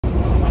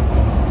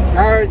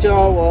Alright,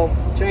 y'all,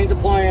 well, change of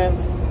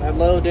plans. That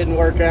load didn't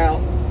work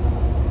out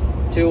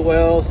too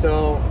well,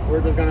 so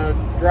we're just gonna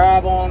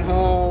drive on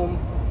home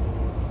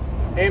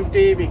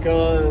empty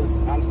because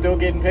I'm still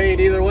getting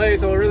paid either way,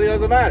 so it really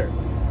doesn't matter.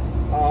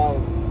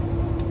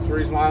 That's the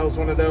reason why it was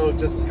one of those,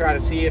 just to try to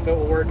see if it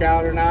will work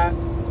out or not,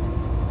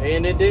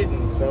 and it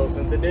didn't. So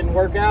since it didn't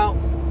work out,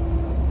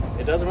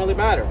 it doesn't really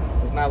matter.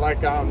 It's not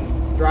like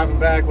I'm driving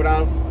back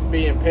without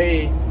being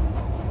paid,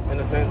 in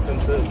a sense,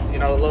 since the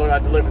load I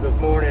delivered this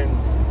morning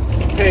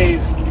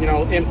pays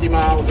empty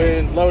miles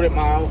in, loaded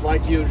miles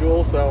like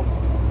usual. So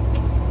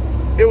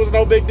it was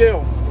no big deal.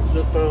 It was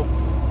just a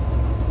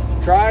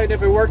try, and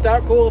if it worked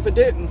out, cool. If it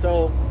didn't,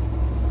 so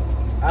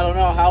I don't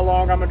know how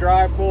long I'm gonna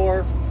drive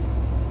for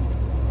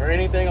or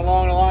anything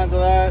along the lines of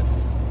that,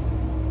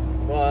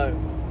 but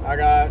I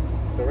got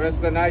the rest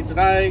of the night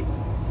tonight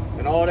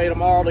and all day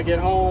tomorrow to get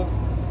home.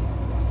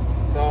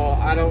 So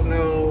I don't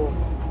know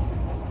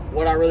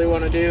what I really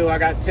want to do. I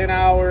got 10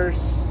 hours,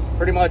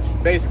 pretty much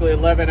basically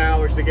 11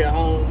 hours to get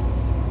home.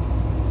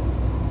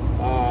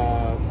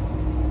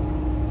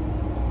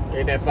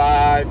 And if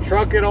I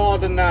truck it all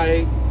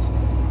tonight,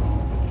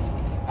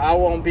 I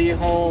won't be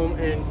home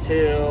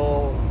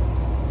until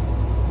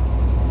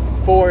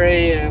 4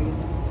 a.m.,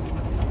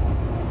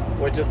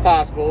 which is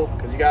possible,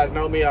 because you guys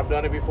know me, I've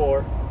done it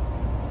before.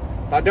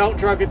 If I don't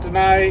truck it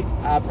tonight,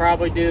 I'll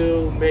probably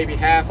do maybe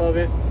half of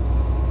it.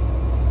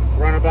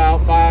 Run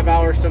about 5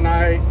 hours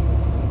tonight,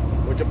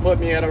 which will put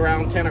me at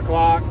around 10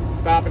 o'clock,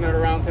 stopping at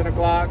around 10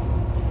 o'clock,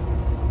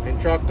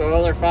 and truck the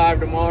other 5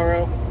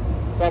 tomorrow.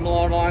 Something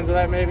along the lines of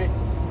that, maybe.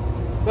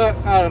 But,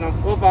 I don't know.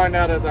 We'll find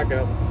out as I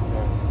go.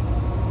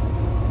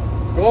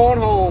 It's going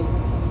home.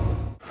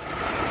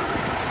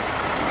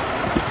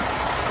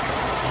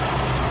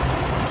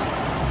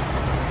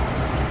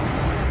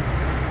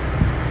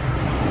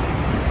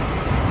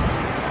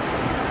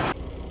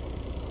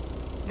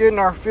 Getting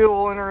our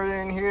fuel entered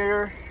in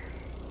here.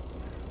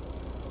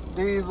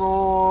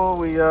 Diesel,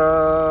 we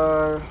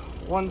are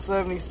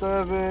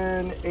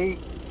 177,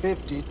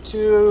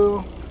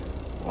 852.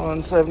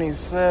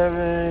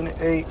 177,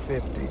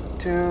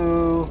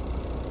 852.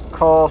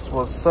 Cost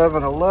was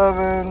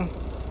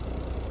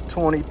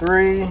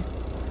 $711.23,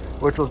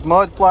 which was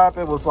mud flap.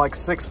 It was like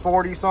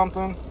 $640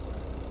 something.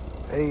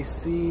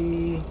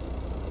 AC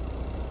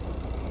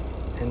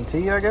and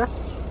T, I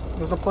guess,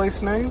 is the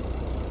place name.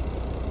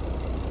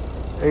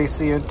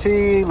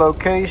 AC&T.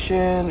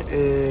 Location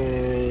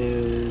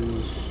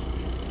is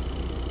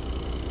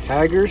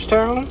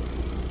Hagerstown.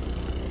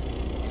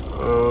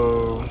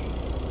 So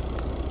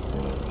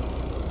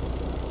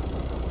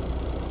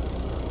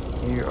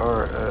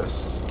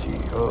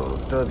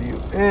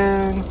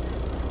ERSTOWN,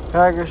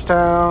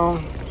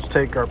 Hagerstown. Let's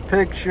take our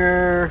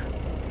picture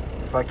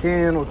if I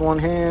can with one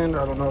hand.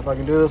 I don't know if I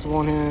can do this with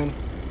one hand.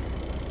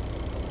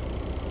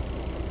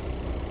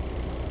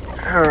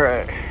 All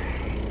right.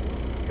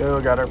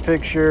 Go, got our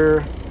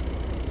picture.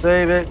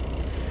 Save it.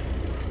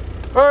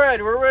 All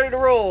right, we're ready to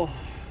roll.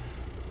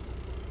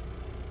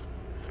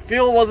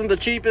 Fuel wasn't the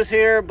cheapest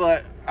here,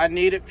 but I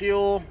needed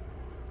fuel.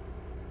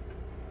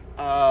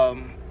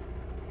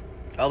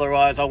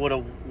 Otherwise, I would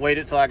have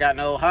waited till I got in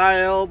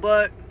Ohio,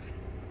 but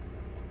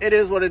it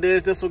is what it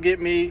is. This will get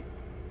me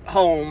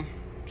home.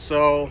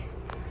 So,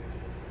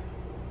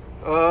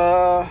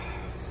 I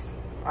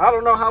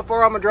don't know how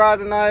far I'm gonna drive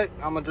tonight.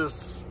 I'm gonna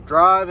just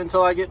drive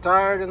until I get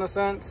tired, in a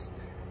sense,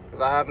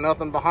 because I have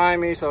nothing behind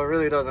me, so it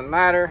really doesn't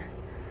matter.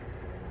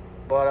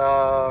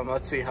 But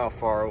let's see how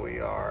far we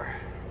are.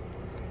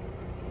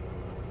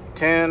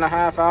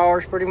 10.5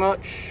 hours, pretty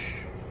much.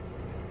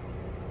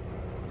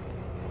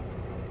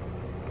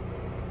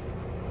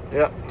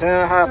 Yep,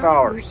 10.5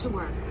 hours.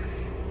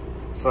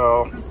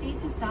 So,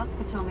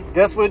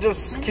 guess we'll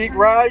just keep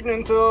riding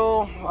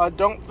until I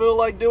don't feel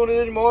like doing it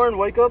anymore and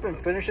wake up and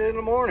finish it in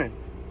the morning.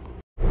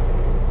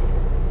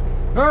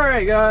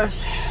 Alright,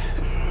 guys.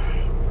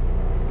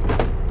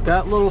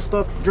 Got little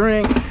stuff to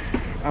drink.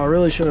 I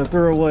really should have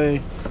threw away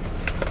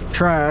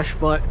trash,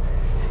 but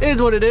it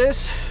is what it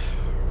is.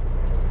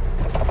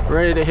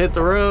 Ready to hit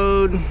the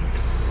road.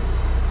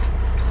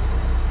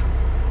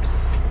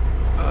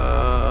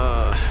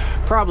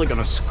 Probably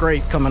gonna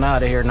scrape coming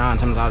out of here 9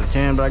 times out of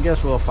 10, but I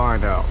guess we'll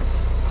find out.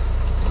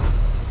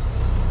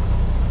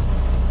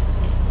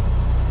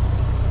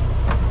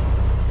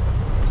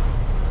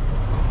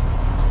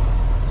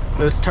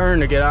 This turn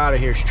to get out of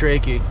here is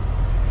tricky.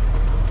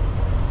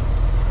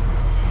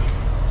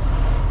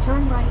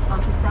 Turn right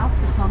onto South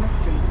Potomac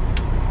Street.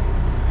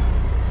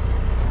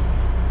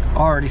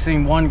 Already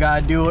seen one guy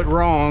do it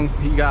wrong.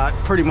 He got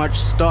pretty much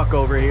stuck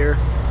over here.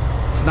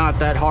 It's not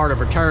that hard of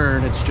a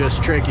turn, it's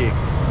just tricky.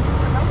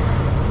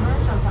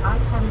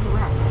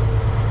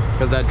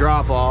 Because that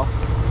drop off.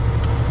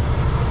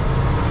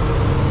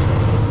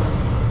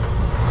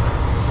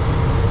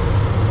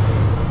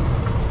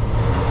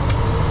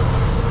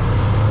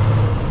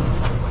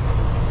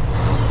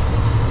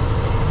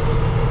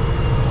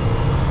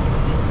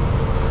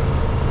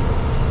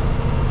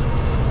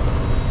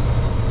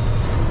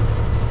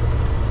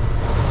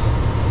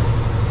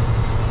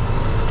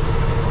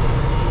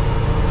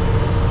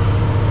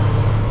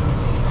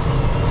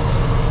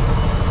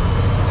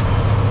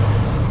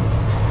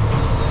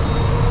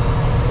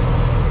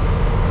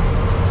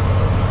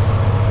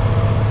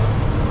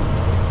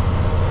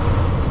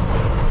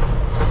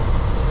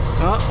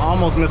 Oh,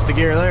 almost missed the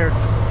gear there.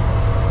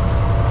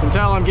 Can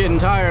tell I'm getting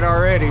tired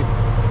already.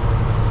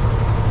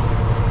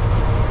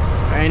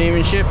 I ain't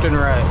even shifting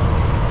right.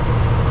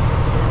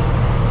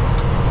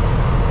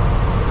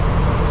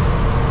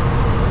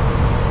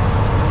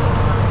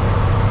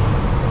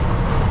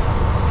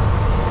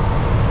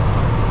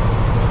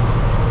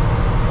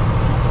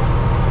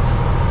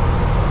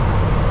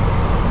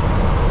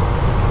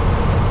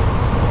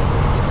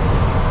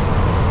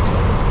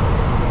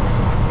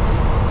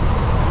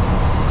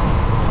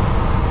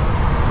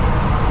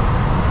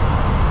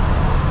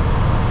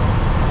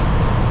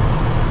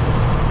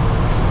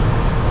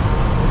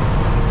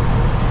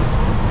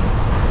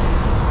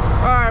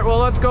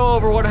 Let's go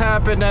over what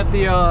happened at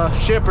the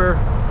shipper.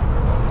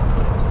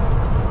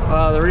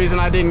 The reason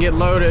I didn't get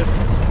loaded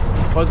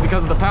was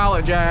because of the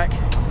pallet jack,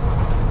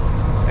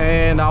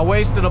 and I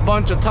wasted a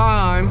bunch of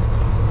time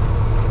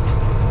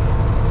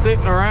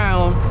sitting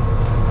around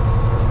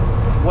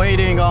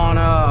waiting on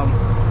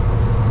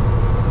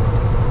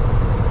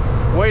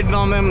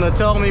them to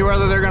tell me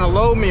whether they're gonna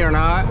load me or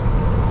not.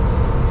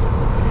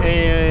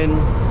 And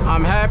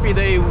I'm happy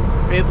they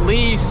at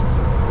least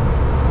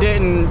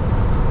didn't,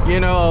 you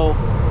know,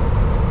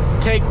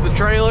 take the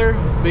trailer,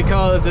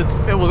 because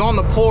it was on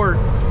the port.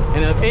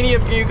 And if any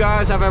of you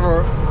guys have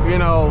ever, you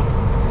know,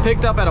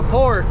 picked up at a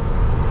port,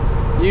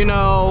 you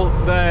know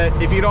that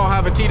if you don't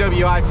have a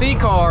TWIC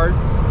card,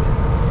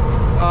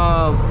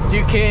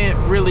 you can't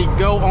really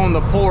go on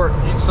the port.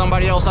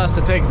 Somebody else has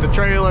to take the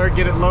trailer,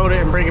 get it loaded,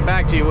 and bring it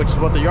back to you, which is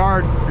what the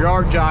yard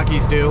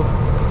jockeys do.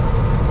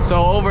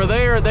 So over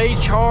there, they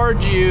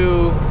charge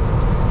you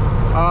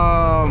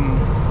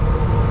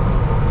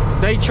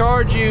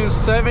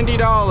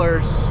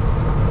 $70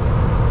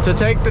 to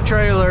take the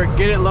trailer,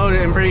 get it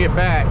loaded, and bring it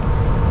back.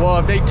 Well,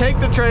 if they take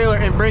the trailer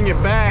and bring it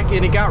back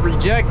and it got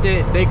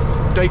rejected, they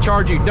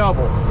charge you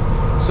double.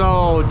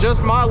 So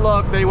just my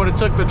luck, they would have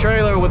took the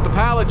trailer with the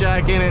pallet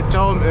jack in it,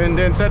 and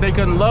then said they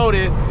couldn't load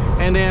it,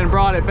 and then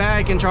brought it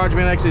back and charged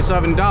me an extra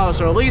 $70.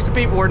 So at least the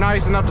people were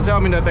nice enough to tell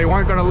me that they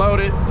weren't going to load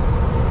it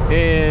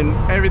and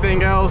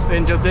everything else,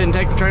 and just didn't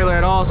take the trailer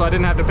at all, so I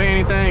didn't have to pay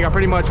anything. I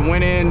pretty much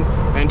went in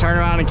and turned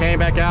around and came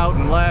back out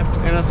and left,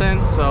 in a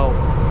sense. So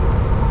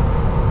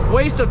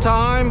waste of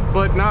time,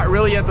 but not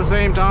really at the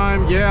same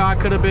time. Yeah, I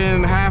could have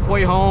been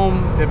halfway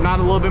home, if not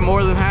a little bit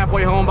more than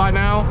halfway home by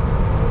now.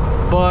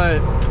 But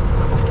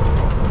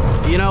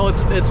you know,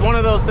 it's one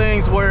of those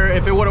things where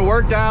if it would have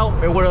worked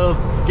out, it would have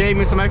gave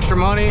me some extra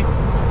money.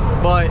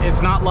 But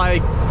it's not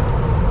like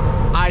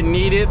I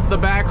needed the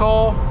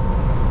backhaul,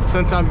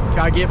 since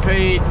I get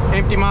paid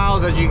empty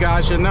miles, as you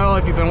guys should know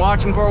if you've been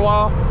watching for a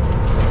while.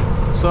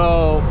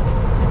 So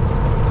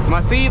my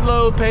seed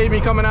load paid me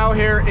coming out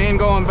here and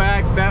going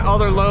back. That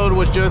other load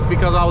was just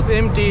because I was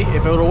empty.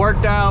 If it would have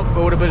worked out,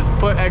 it would have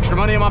put extra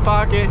money in my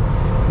pocket.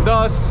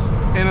 Thus,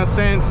 in a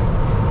sense,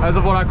 as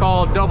of what I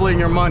call doubling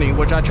your money,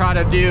 which I try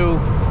to do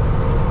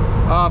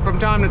from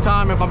time to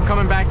time if I'm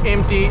coming back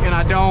empty and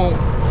I don't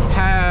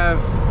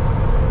have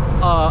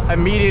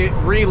immediate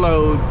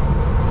reload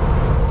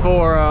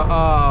for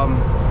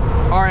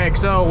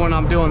RXO when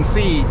I'm doing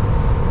seed.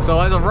 So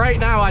as of right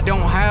now, I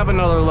don't have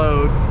another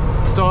load.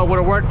 So it would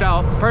have worked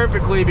out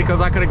perfectly,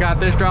 because I could have got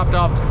this dropped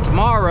off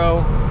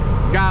tomorrow,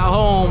 got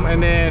home,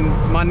 and then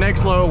my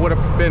next load would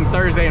have been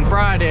Thursday and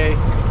Friday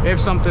if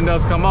something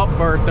does come up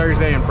for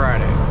Thursday and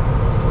Friday,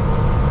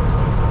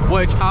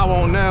 which I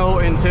won't know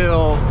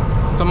until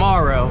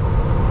tomorrow,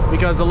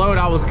 because the load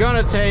I was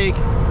gonna take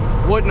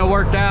wouldn't have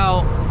worked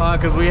out,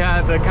 because we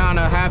had to kind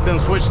of have them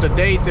switch the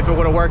dates if it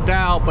would have worked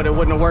out, but it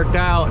wouldn't have worked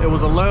out. It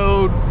was a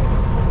load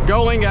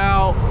going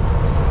out,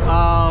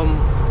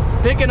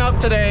 picking up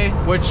today,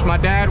 which my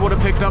dad would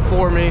have picked up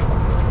for me,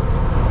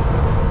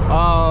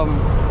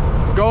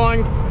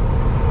 going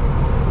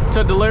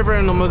to deliver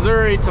in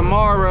Missouri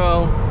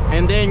tomorrow,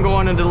 and then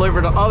going to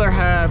deliver the other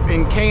half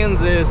in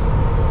Kansas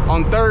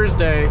on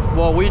Thursday.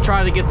 Well, we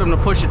tried to get them to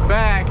push it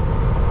back,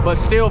 but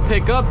still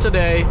pick up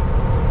today,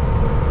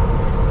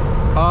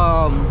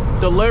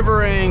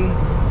 delivering.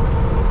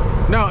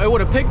 No, it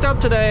would have picked up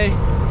today,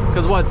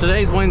 because what,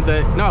 today's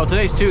Wednesday? No,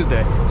 today's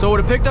Tuesday. So it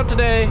would have picked up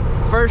today,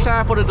 first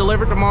half would have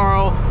delivered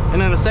tomorrow,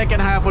 and then the second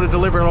half would have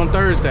delivered on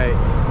Thursday.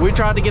 We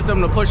tried to get them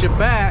to push it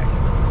back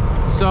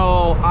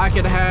so I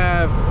could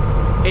have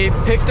it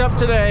picked up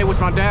today,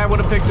 which my dad would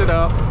have picked it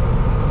up,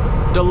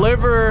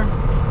 deliver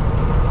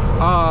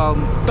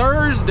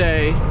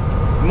Thursday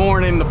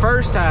morning, the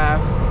first half,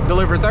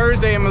 deliver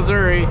Thursday in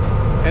Missouri,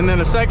 and then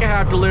the second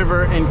half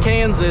deliver in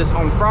Kansas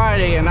on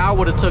Friday, and I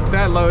would have took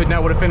that load and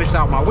that would have finished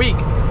out my week.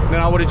 Then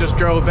I would have just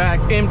drove back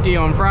empty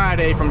on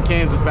Friday from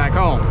Kansas back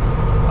home.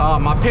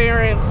 My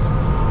parents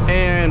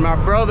and my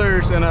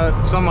brothers and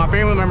some of my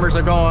family members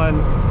are going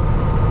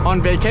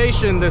on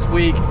vacation this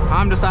week.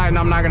 I'm deciding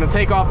I'm not going to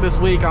take off this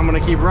week. I'm going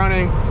to keep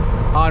running.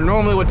 I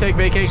normally would take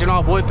vacation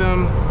off with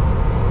them,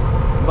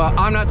 but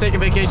I'm not taking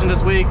vacation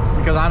this week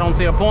because I don't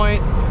see a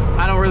point.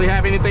 I don't really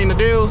have anything to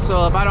do,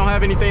 so if I don't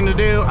have anything to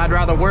do, I'd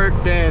rather work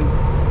than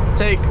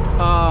take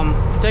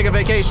a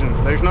vacation.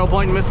 There's no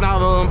point in missing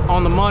out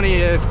on the money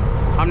if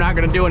I'm not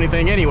going to do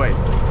anything anyways.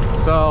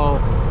 So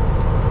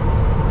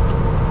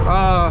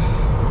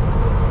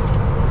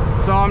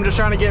so I'm just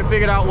trying to get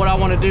figured out what I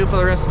want to do for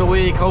the rest of the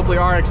week. Hopefully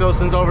RXO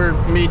sends over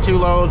me 2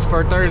 loads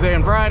for Thursday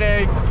and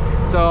Friday,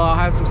 so I'll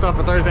have some stuff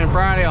for Thursday and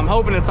Friday. I'm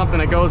hoping it's something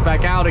that goes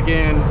back out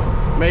again,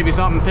 maybe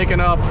something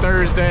picking up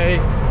Thursday,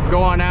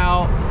 going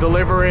out,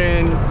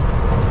 delivering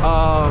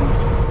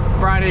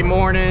Friday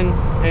morning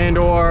and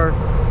or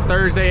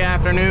Thursday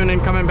afternoon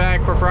and coming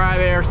back for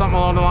Friday or something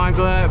along the lines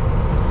of that.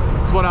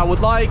 That's what I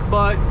would like,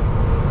 but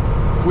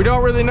we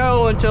don't really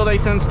know until they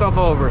send stuff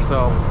over,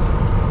 so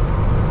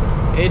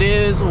it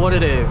is what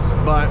it is.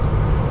 But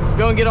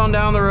gonna get on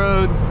down the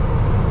road.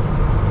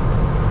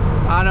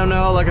 I don't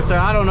know, like I said,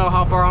 I don't know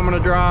how far I'm gonna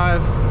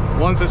drive.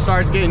 Once it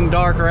starts getting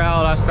darker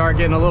out, I start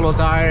getting a little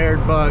tired,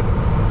 but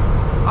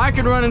I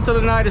can run into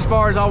the night as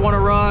far as I want to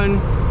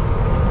run,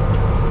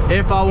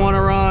 if I want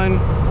to run,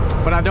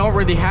 but I don't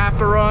really have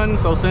to run.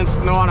 So since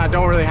knowing I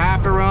don't really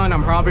have to run,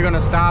 I'm probably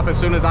gonna stop as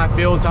soon as I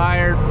feel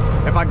tired.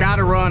 If I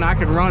gotta run, I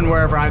can run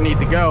wherever I need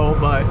to go,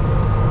 but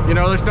you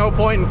know, there's no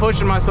point in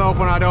pushing myself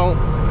when I don't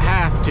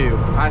have to.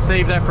 I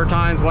save that for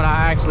times when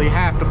I actually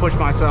have to push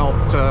myself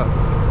to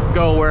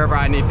go wherever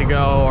I need to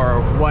go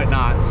or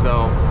whatnot.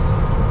 So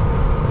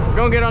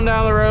gonna get on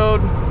down the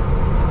road,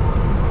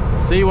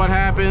 see what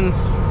happens.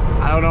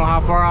 I don't know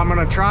how far I'm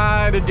gonna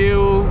try to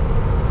do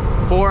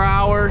 4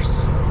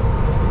 hours.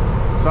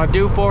 So I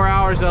do 4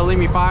 hours, that'll leave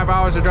me 5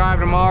 hours to drive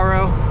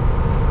tomorrow.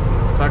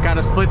 So I kind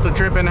of split the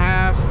trip in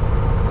half,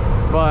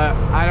 but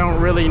I don't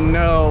really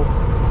know.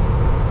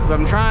 So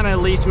I'm trying to at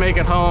least make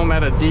it home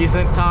at a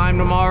decent time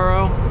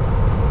tomorrow.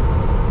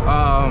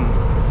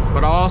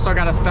 But I also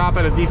got to stop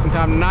at a decent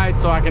time tonight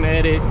so I can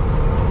edit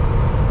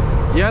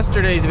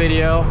yesterday's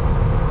video,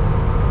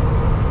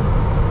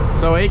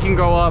 so it can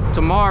go up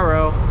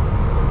tomorrow.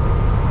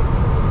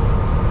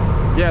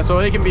 Yeah, so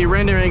it can be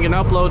rendering and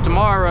upload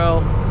tomorrow,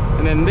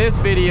 and then this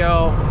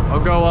video will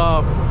go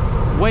up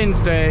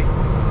Wednesday,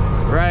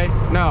 right?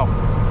 No,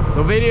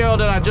 the video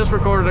that I just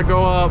recorded will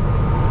go up,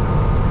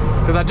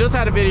 because I just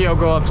had a video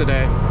go up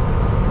today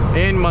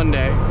and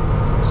Monday.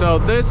 So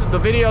the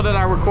video that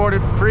I recorded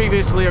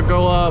previously will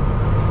go up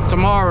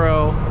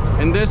tomorrow,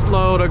 and this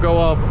load will go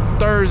up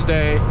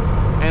Thursday,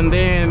 and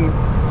then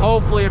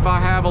hopefully if I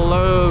have a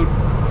load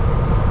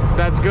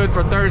that's good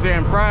for Thursday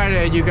and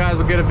Friday, you guys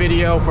will get a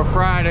video for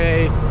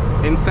Friday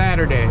and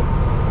Saturday.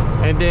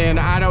 And then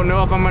I don't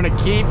know if I'm gonna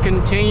keep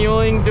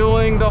continuing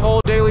doing the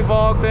whole daily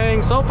vlog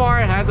thing. So far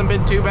it hasn't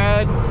been too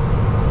bad,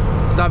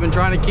 because I've been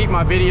trying to keep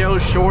my videos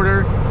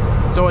shorter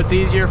so it's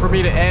easier for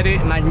me to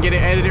edit, and I can get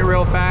it edited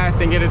real fast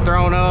and get it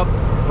thrown up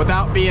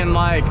without being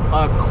like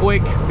a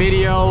quick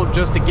video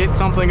just to get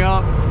something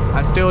up.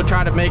 I still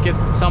try to make it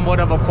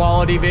somewhat of a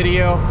quality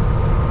video.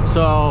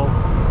 So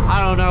I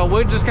don't know,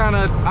 we're just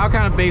I'll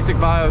kind of basic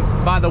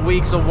by the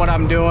weeks of what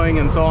I'm doing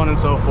and so on and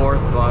so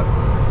forth. But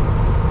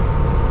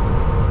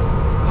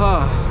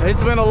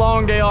it's been a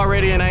long day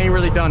already and I ain't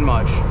really done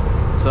much.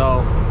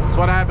 So it's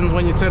what happens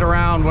when you sit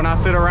around. When I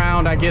sit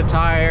around, I get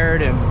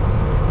tired, and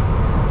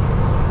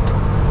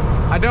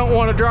I don't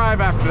want to drive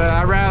after that.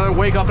 I'd rather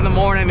wake up in the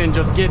morning and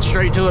just get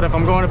straight to it. If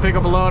I'm going to pick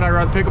up a load, I'd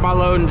rather pick up my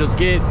load and just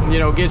get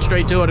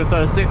straight to it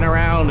instead of sitting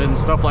around and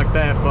stuff like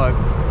that. But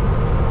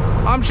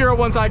I'm sure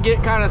once I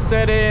get kind of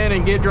set in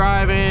and get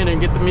driving and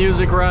get the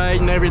music right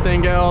and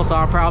everything else,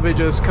 I'll probably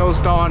just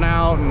coast on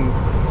out, and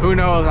who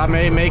knows, I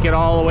may make it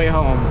all the way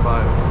home.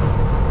 But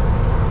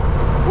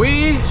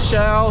we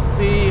shall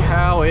see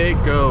how it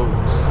goes.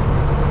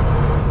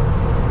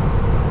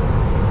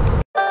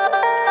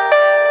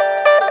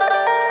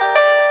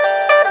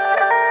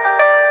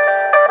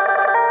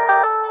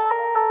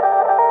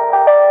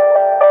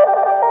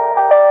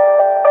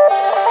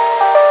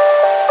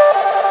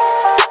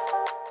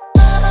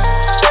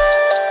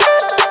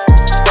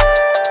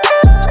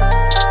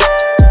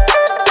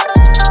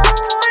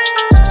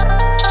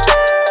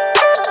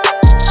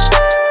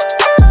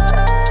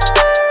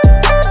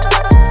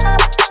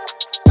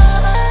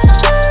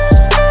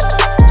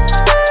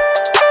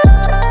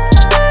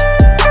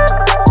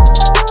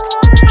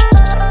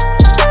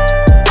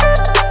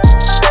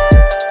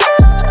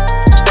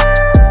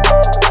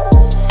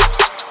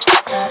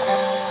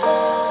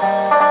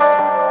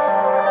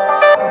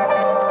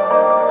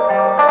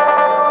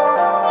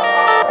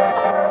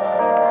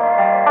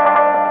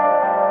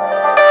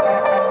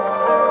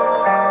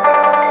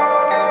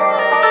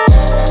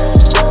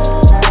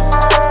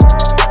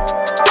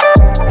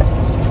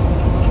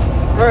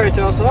 Alright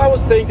y'all, so I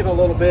was thinking a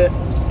little bit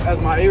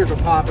as my ears were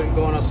popping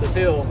going up this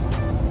hill.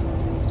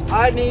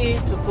 I need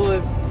to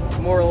put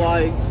more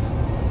lights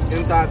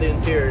inside the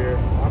interior.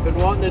 I've been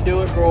wanting to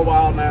do it for a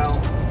while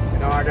now. You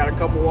know, I got a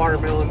couple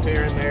watermelons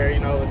here and there, you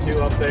know, the 2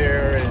 up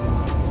there,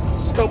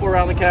 and a couple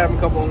around the cabin, a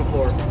couple on the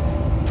floor.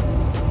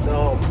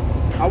 So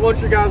I want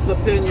your guys'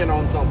 opinion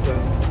on something.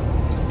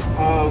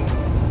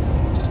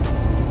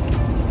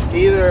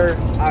 Either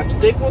I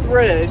stick with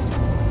red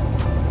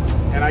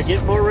and I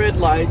get more red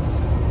lights,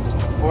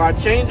 or I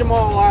change them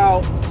all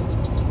out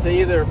to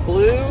either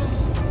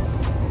blues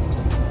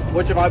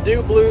Which if I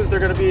do blues, they're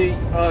going to be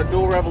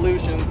dual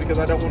revolutions because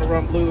I don't want to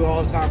run blue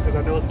all the time because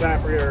I know it's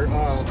bad for your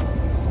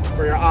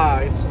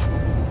eyes.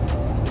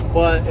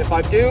 But if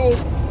I do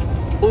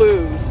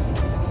blues,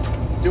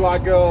 do I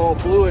go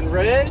blue and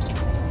red,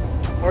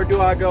 or do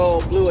I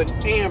go blue and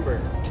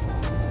amber,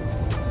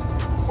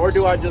 or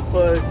do I just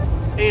put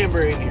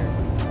amber in here?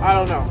 I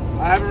don't know.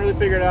 I haven't really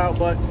figured it out,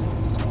 but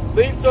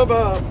leave some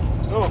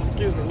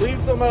leave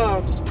some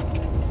thoughts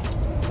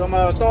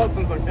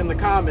in the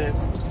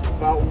comments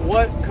about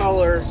what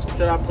color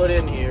should I put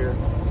in here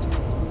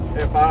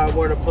if I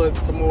were to put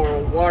some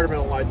more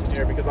watermelon lights in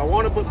here, because I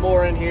want to put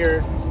more in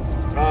here,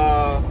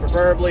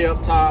 preferably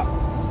up top,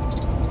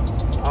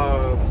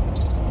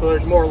 so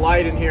there's more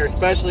light in here,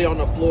 especially on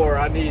the floor.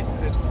 I need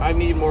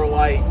more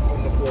light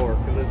on the floor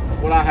because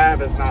what I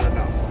have is not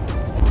enough.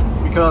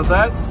 Because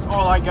that's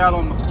all I got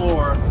on the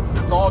floor.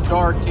 It's all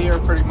dark here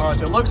pretty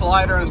much. It looks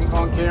lighter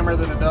on camera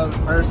than it does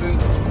in person.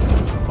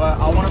 But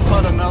I want to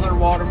put another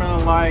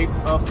watermelon light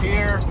up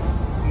here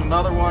and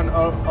another one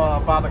up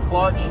by the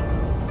clutch.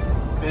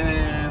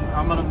 And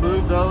I'm going to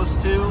move those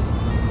two.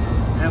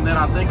 And then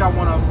I think I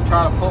want to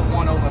try to put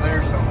one over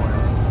there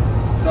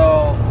somewhere.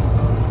 So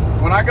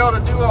when I go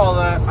to do all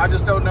that, I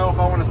just don't know if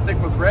I want to stick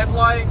with red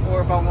light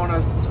or if I want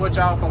to switch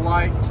out the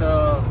light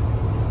to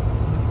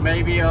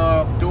maybe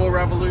a dual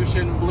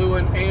revolution blue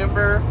and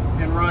amber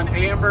and run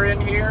amber in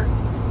here,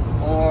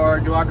 or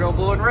do I go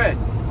blue and red?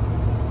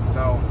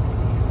 So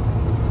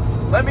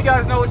let me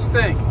guys know what you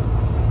think.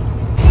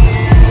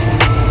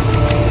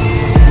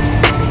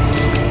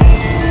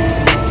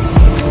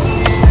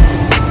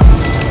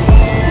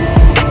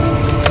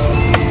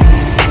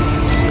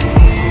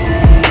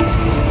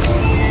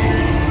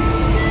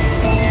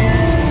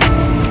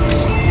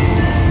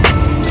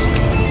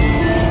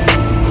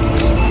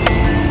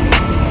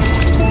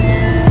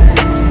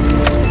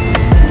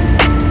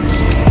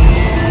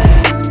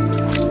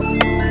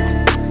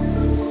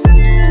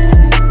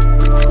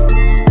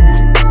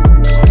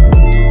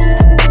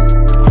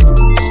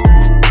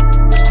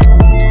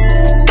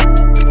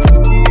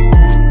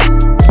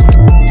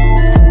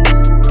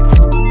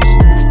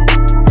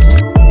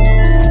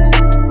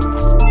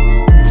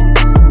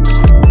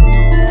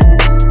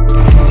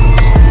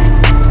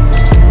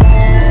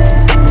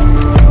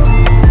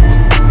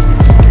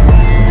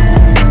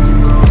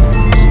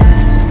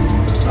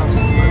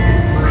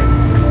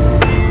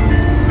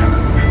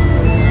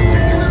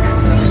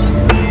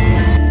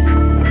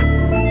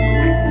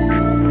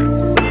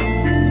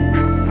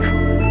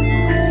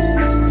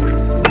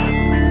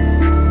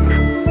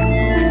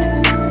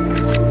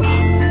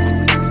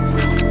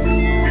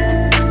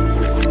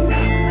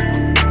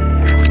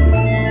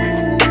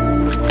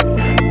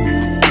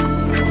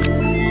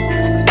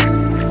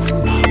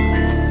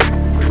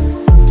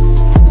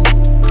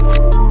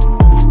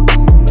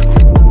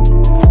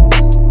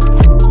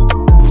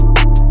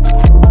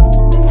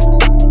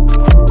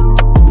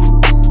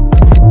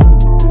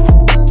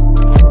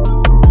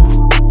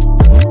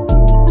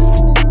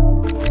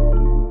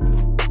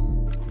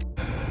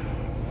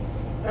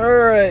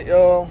 Alright,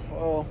 y'all.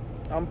 Well,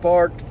 I'm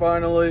parked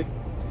finally.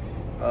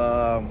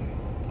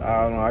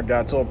 I don't know, I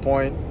got to a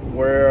point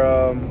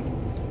where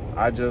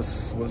I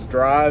just was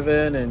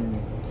driving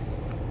and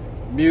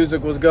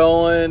music was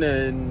going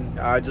and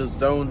I just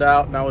zoned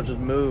out and I was just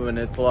moving.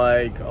 It's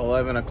like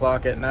 11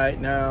 o'clock at night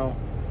now.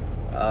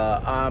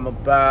 I'm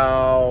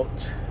about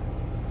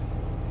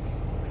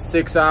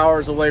 6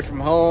 hours away from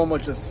home,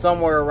 which is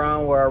somewhere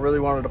around where I really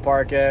wanted to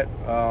park at.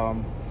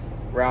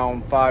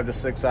 Around 5 to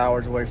 6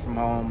 hours away from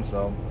home,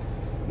 so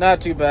not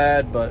too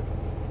bad. But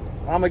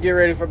I'm gonna get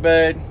ready for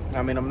bed.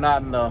 I mean, I'm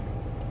not in the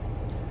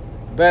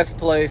best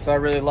place I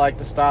really like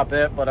to stop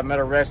at, but I'm at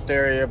a rest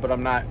area, but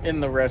I'm not in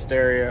the rest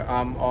area.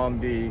 I'm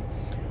on the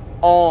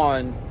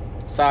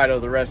side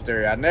of the rest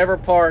area. I never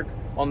park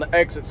on the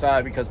exit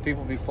side because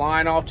people be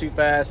flying off too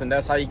fast, and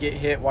that's how you get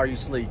hit while you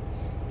sleep.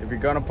 If you're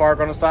gonna park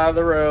on the side of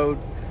the road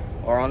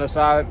or on the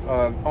side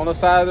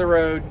of the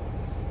road,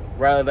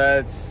 rather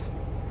that's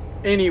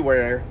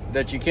anywhere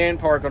that you can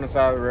park on the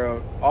side of the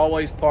road,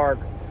 always park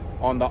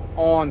on the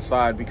on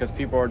side, because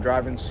people are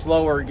driving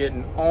slower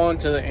getting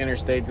onto the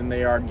interstate than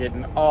they are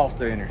getting off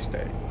the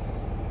interstate.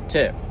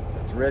 Tip.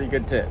 That's a really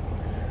good tip.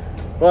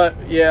 But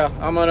yeah,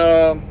 I'm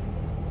gonna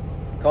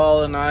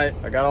call it a night.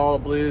 I got all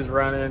the blues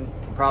running.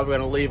 I'm probably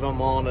gonna leave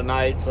them on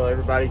tonight so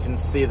everybody can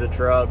see the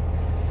truck.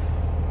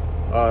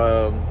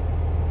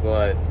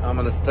 But I'm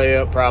gonna stay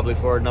up probably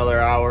for another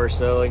hour or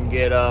so and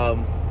get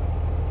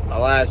my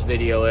last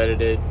video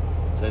edited,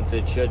 since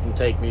it shouldn't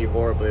take me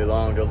horribly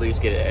long to at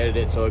least get it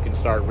edited so it can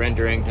start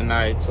rendering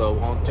tonight, so it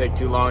won't take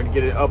too long to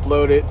get it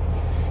uploaded.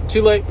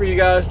 Too late for you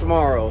guys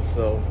tomorrow,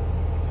 so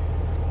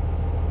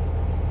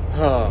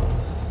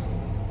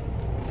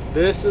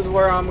this is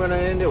where I'm gonna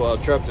end it. Well,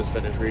 the truck just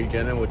finished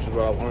regenning, which is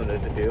what I wanted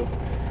it to do.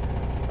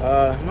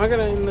 Am I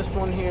gonna end this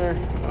one here?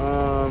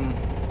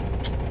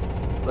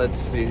 Let's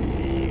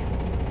see,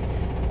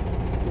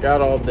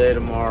 got all day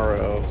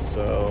tomorrow,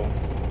 so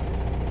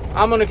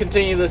I'm gonna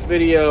continue this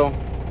video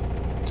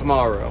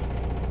tomorrow.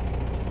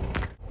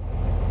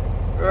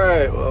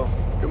 Alright, well,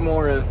 Good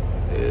morning.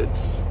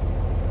 It's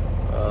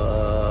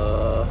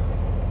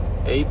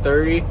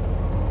 8:30.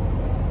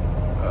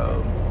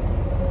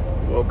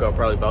 Woke up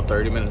probably about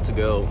 30 minutes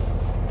ago.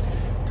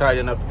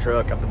 Tidying up the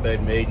truck, got the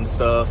bed made and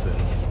stuff,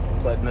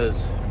 and letting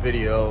this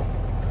video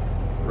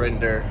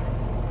render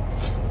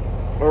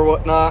or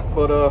whatnot.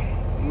 But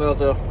I'm about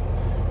to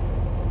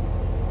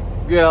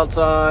get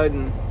outside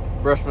and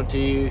brush my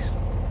teeth.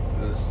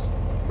 Just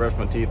brush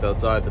my teeth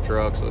outside the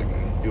truck so I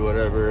can do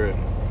whatever and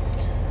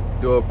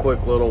do a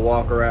quick little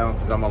walk around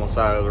because I'm on the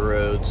side of the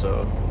road,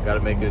 so got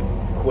to make it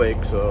quick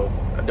so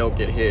I don't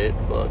get hit.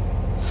 But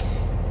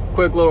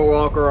quick little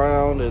walk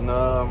around and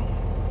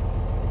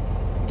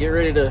get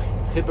ready to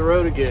hit the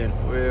road again.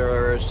 We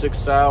are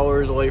 6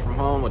 hours away from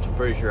home, which I'm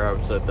pretty sure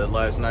I said that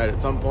last night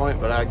at some point,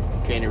 but I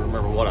can't even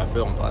remember what I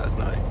filmed last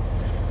night.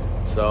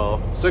 So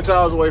 6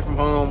 hours away from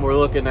home. We're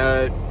looking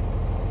at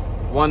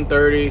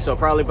 1:30, so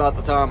probably about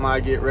the time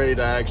I get ready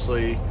to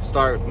actually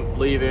start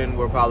leaving,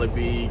 we'll probably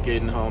be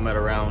getting home at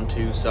around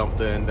 2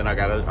 something. Then I'm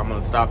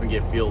gonna stop and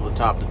get fuel to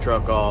top the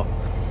truck off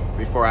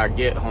before I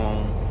get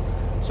home.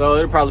 So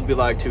it'll probably be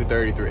like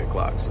 2:30, 3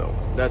 o'clock. So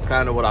that's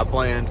kind of what I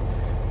planned,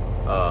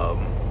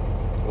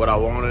 what I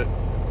wanted.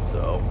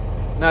 So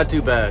not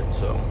too bad.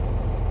 So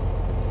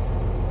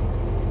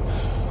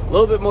a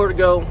little bit more to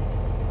go,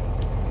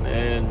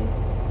 and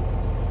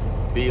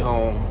be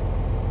home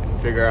and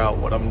figure out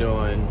what I'm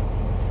doing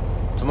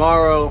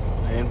tomorrow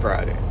and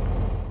Friday.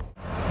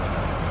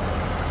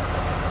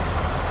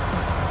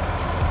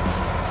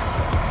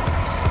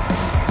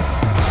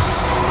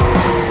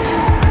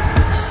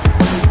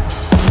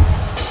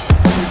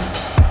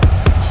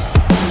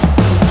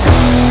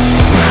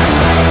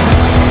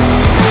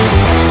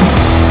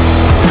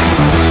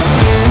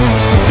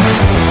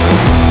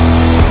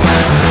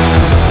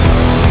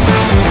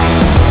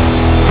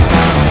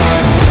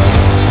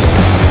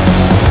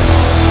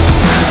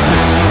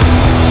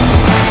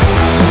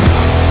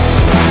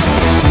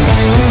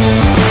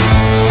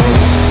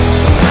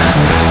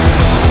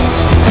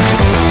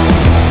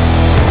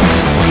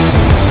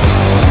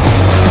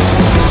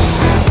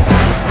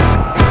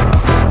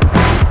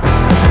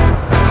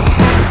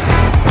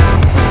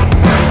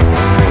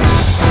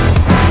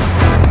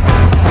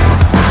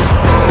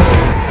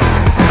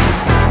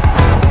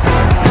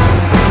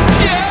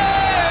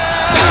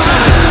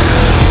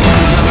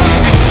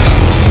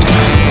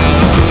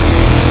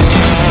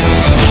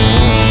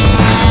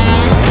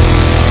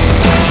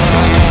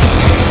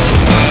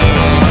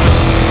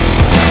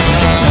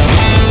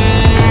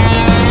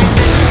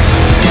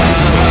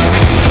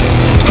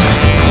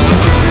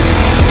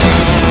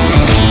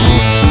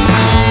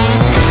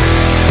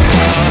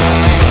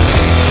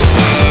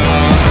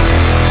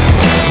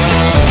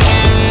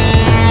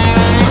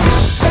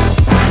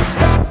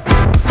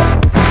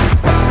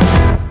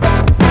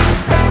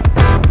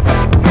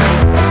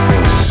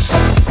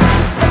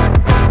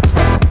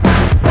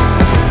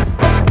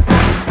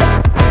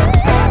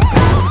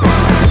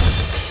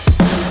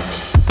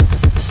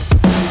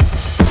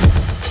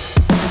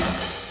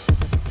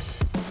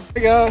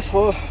 Hey guys,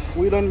 well,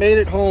 we done made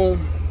it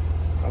home.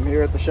 I'm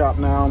here at the shop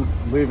now. I'm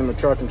leaving the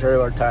truck and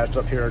trailer attached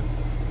up here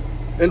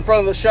in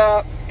front of the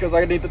shop because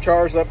I need to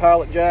charge that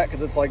pallet jack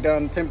because it's like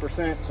down to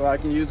 10%, so I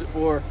can use it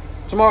for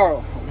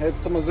tomorrow. I'm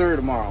headed to Missouri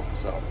tomorrow,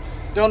 so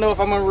don't know if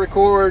I'm gonna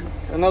record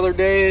another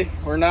day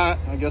or not.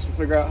 I guess we'll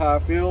figure out how I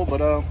feel.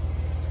 But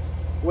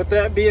with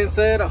that being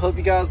said, I hope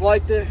you guys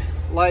liked it.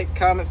 Like,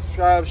 comment,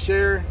 subscribe,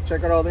 share.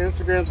 Check out all the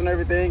Instagrams and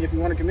everything if you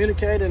want to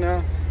communicate,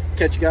 and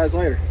catch you guys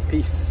later.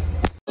 Peace.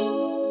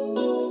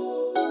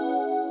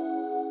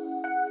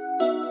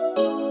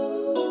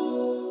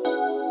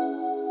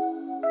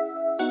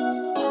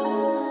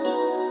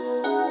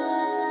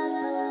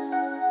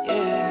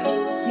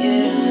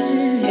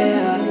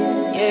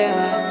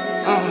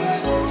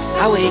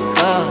 I wake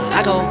up,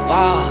 I go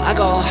ball, I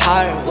go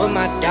hard with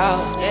my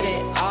dogs, bet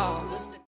it